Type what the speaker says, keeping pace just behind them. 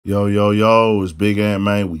Yo, yo, yo, it's Big Ant,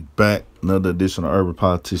 man. We back. Another edition of Urban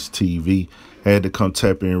Politics TV. Had to come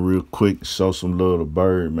tap in real quick, show some love to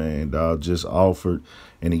Birdman, dog. Just offered,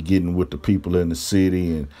 and he getting with the people in the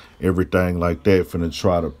city and everything like that. Finna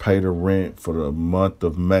try to pay the rent for the month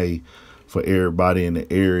of May for everybody in the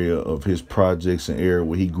area of his projects and area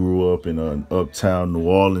where he grew up in uptown New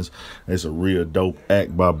Orleans. It's a real dope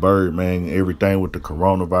act by Birdman. Everything with the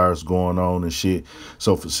coronavirus going on and shit.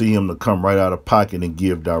 So for see him to come right out of pocket and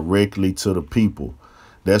give directly to the people,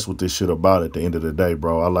 that's what this shit about at the end of the day,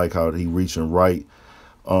 bro. I like how he reaching right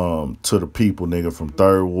to the people, nigga, from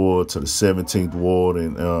Third Ward to the 17th Ward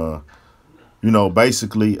and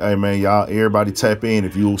basically, hey man, y'all, everybody tap in.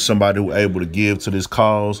 If you somebody who able to give to this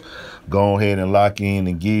cause, go ahead and lock in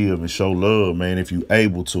and give and show love, man. If you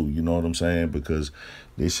able to, you know what I'm saying? Because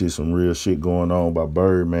this shit some real shit going on by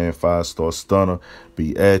Birdman, 5-star stunner,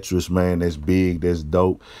 Beatrice, man. That's big, that's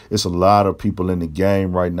dope. It's a lot of people in the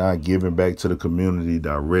game right now giving back to the community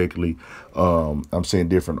directly. I'm seeing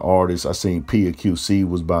different artists. I seen PQC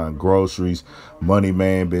was buying groceries. Money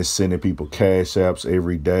Man been sending people cash apps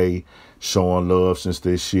every day, showing love since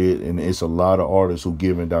this shit. And it's a lot of artists who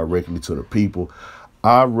giving directly to the people.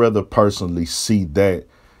 I'd rather personally see that.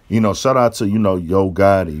 Shout out to, Yo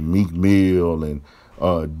Gotti, Meek Mill, and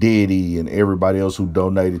Diddy, and everybody else who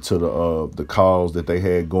donated to the cause that they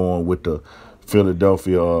had going with the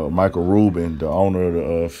Philadelphia, Michael Rubin, the owner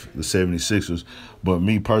of the 76ers. But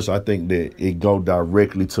me personally, I think that it go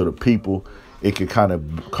directly to the people. It could kind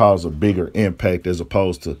of cause a bigger impact as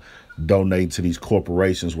opposed to donating to these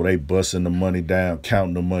corporations where they busting the money down,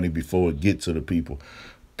 counting the money before it get to the people.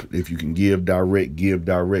 If you can give direct,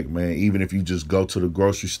 man. Even if you just go to the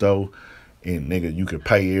grocery store and, nigga, you can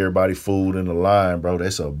pay everybody food in the line, bro.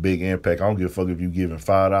 That's a big impact. I don't give a fuck if you giving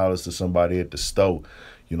 $5 to somebody at the store,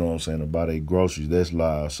 you know what I'm saying, to buy their groceries. That's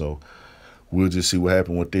live. So we'll just see what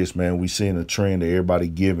happened with this, man. We seeing a trend that everybody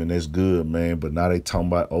giving. That's good, man. But now they talking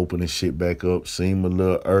about opening shit back up. Seem a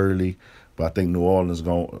little early. But I think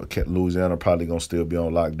Louisiana probably gonna still be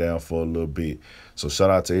on lockdown for a little bit. So shout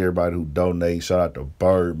out to everybody who donate. Shout out to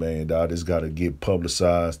Birdman, dog. This gotta get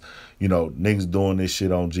publicized. Niggas doing this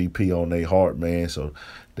shit on GP on their heart, man. So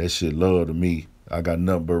that shit love to me. I got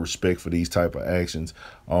nothing but respect for these type of actions.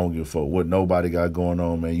 I don't give a fuck what nobody got going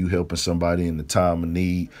on, man. You helping somebody in the time of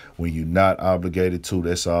need when you're not obligated to.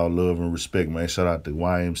 That's all love and respect, man. Shout out to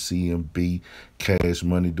YMCMB, Cash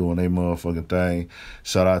Money doing their motherfucking thing.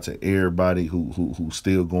 Shout out to everybody who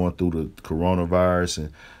still going through the coronavirus,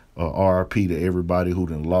 and RIP to everybody who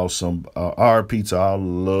done lost some. RIP to all the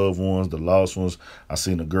loved ones, the lost ones. I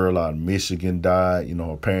seen a girl out in Michigan died.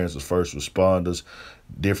 Her parents were first responders.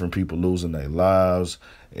 Different people losing their lives.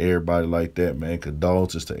 Everybody like that, man.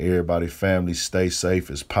 Condolences to everybody. Family, stay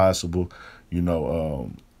safe as possible.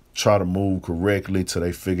 Try to move correctly till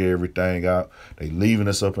they figure everything out. They leaving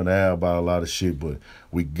us up in the air about a lot of shit, but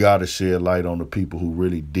we gotta shed light on the people who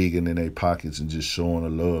really digging in their pockets and just showing the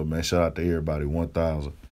love, man. Shout out to everybody. 1,000.